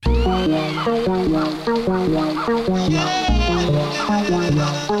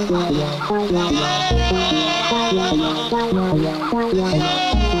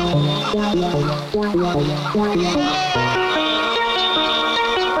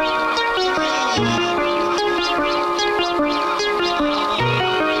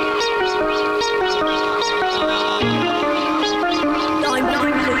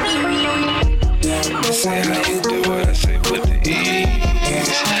Say how you do it, I say with the ease.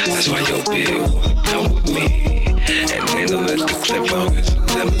 That's why your bitch wanna come with me. And ain't no let the clip on, it's a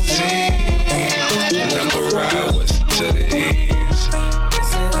limousine. Number ride west to the east.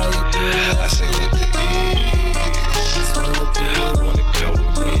 I say with the ease. Wanna come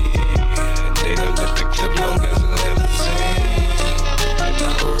with me. And they don't let the clip on, it's a limousine.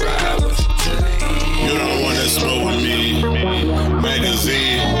 Number ride west to the east. You don't wanna smoke with me.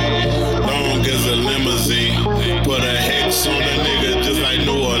 Magazine. Long as a limousine. Put a hex on a nigga just like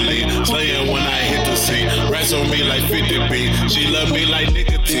New Orleans. Slaying when I hit the scene. Rats on me like 50 B. She love me like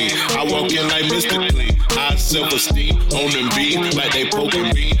nicotine. I walk in like Mr. Clean. I self-esteem on them beat like they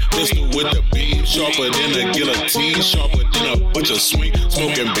poking me. Pistol with the beam. Sharper than a guillotine. Sharper than a butcher swing.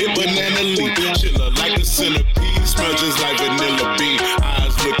 Smoking big banana leaf. Shit look like a centipede. Smell just like vanilla bean.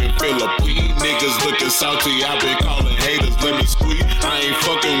 Eyes looking Philippine. Niggas looking salty. I been calling haters. Let me squeeze. I ain't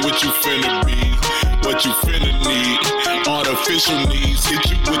fucking with you finna be. What you finna need, artificial needs. Hit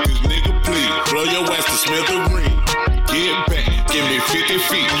you with this nigga please. Blow your ass to smithereen. Get back, give me 50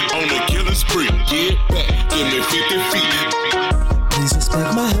 feet on the killing spree. Get back, give me 50 feet. Please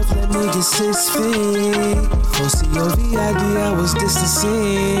respect my health, let me get 6 feet. For COVID, I was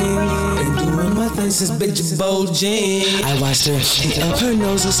distancing. Been doing my thing since bitch bulging. I watched her pick up her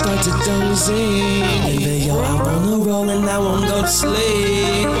nose and start to doze in. And then yo, I wanna roll and I won't go to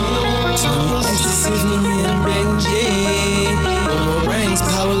sleep. 20 ecstasies, me and Benji. No more rings,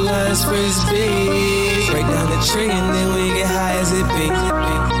 power lines, frisbee. Break down the tree and then we get high as it be.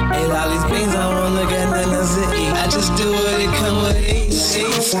 Ate all these beans, I don't look at nothing else to eat. I just do what it come with ease.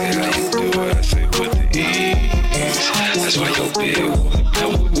 Say how you do it, I say with the ease. That's why your bitch wanna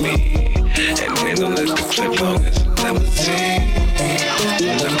come with me. And ain't no let the clip on, it's a limousine.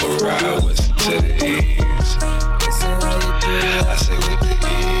 Number ride west to the east. I say with the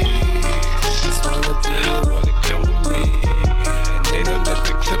ease. Wanna come with me. And ain't no let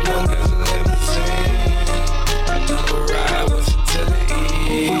the clip on, it's a limousine. Number ride west to the east.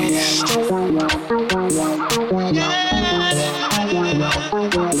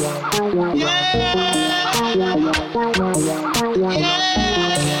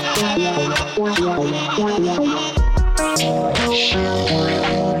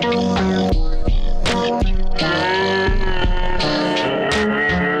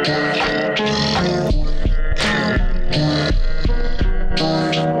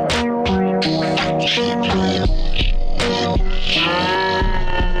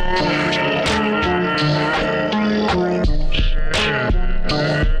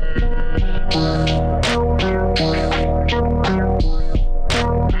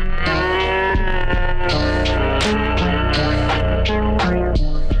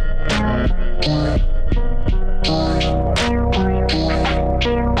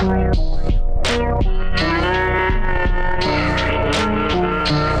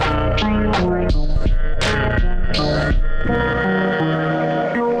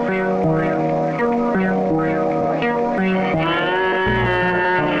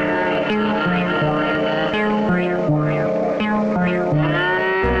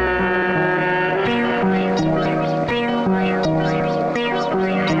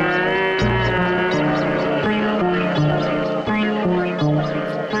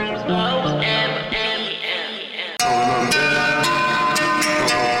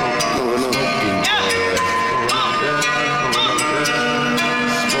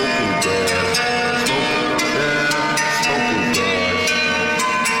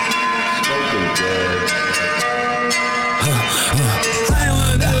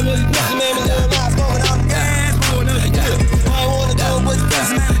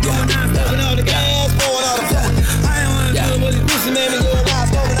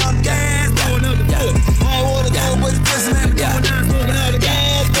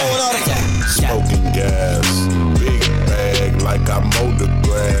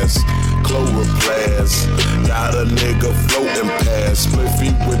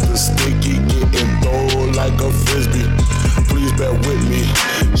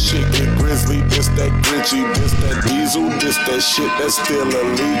 That's still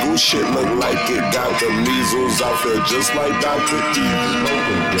illegal. Shit look like it got the measles. I feel just like Dr. Evil.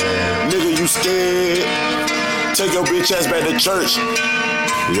 Nigga, you scared? Take your bitch ass back to church.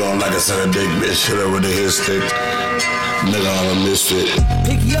 You don't like a sucker dick, bitch. Hit her with a hit stick. Nigga, I'm a misfit.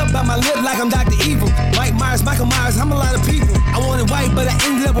 Picky up by my lip like I'm Dr. Evil. Mike Myers, Michael Myers, I'm a lot of people. I wanted white, but I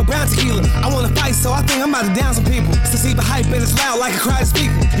ended up with brown tequila. I wanna fight, so I think I'm about to down some people. Still the hype and it's loud like a crowd of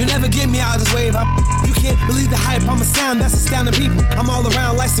speaker. You never get me out of this wave. You can't believe the hype. I'm a sound that's astounding people. I'm all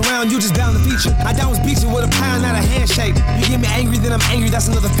around, lights around, you just bound to feature. I down was beaching with a pound, not a handshake. You get me angry, then I'm angry, that's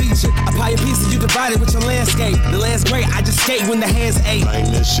another feature. I pie your pieces, you divide it with your landscape. The land's great, I just skate when the hands ate. Man,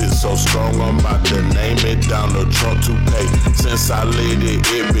 this shit so strong, I'm about to name it down the trunk to pay. Since I lit it,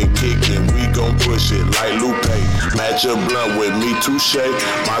 it been kicking, we gon' push it like Lupe. Match a blunt with me, touche.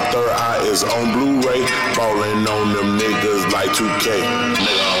 My third eye is on Blu-ray. Ballin' on them niggas like 2K.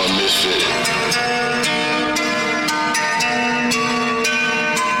 Nigga, I'ma miss it.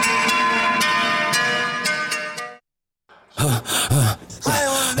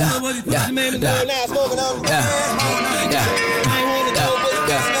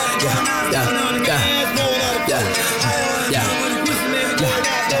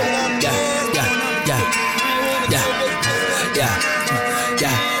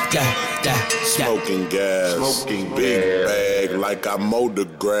 Smoking gas, smoking big bag like I mowed the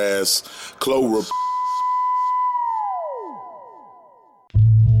grass. Chloro.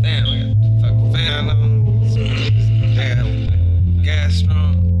 Damn, I got fucking fan on. Damn, gas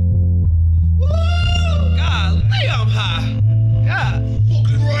strong. Woo! God, lay I'm high. Yeah.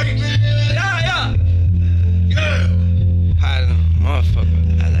 Fucking right, man. Yeah. Yeah. Higher than a motherfucker.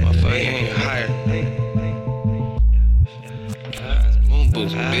 Motherfucker ain't higher. Moon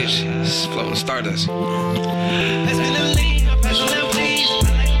boots, bitch. Floating stardust. Let's get a lean, I'm passing them please.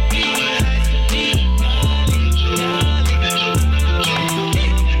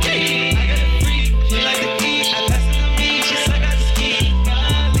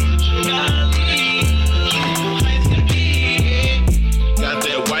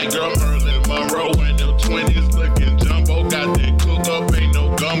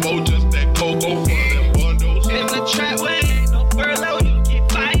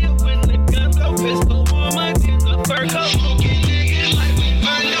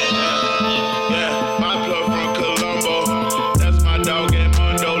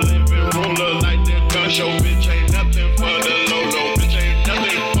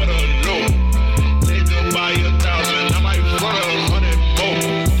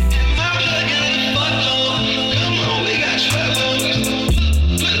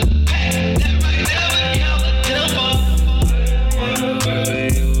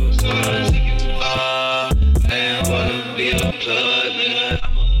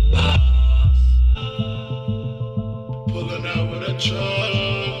 Pulling out with a truck,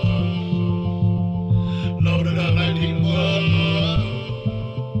 loaded up like he was.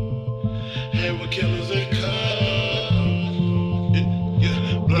 Hey, with killers and cuts. Yeah,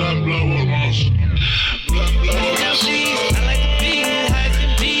 blood blower us. Blood blower us. I like the beat, high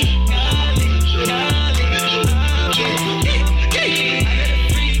and beat. I got a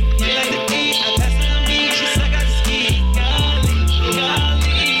freak, you like the beat. I pass it on me, just like I ski.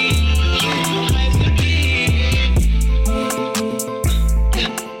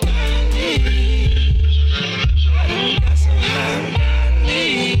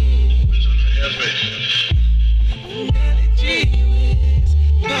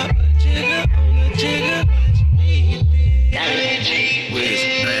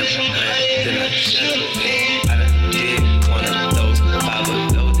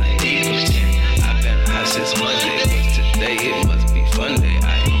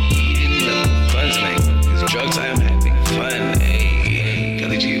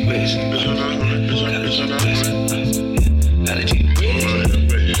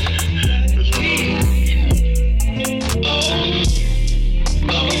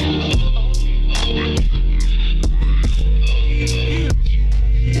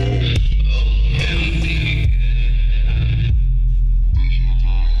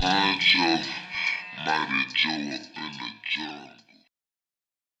 Mighty Joe in the joint.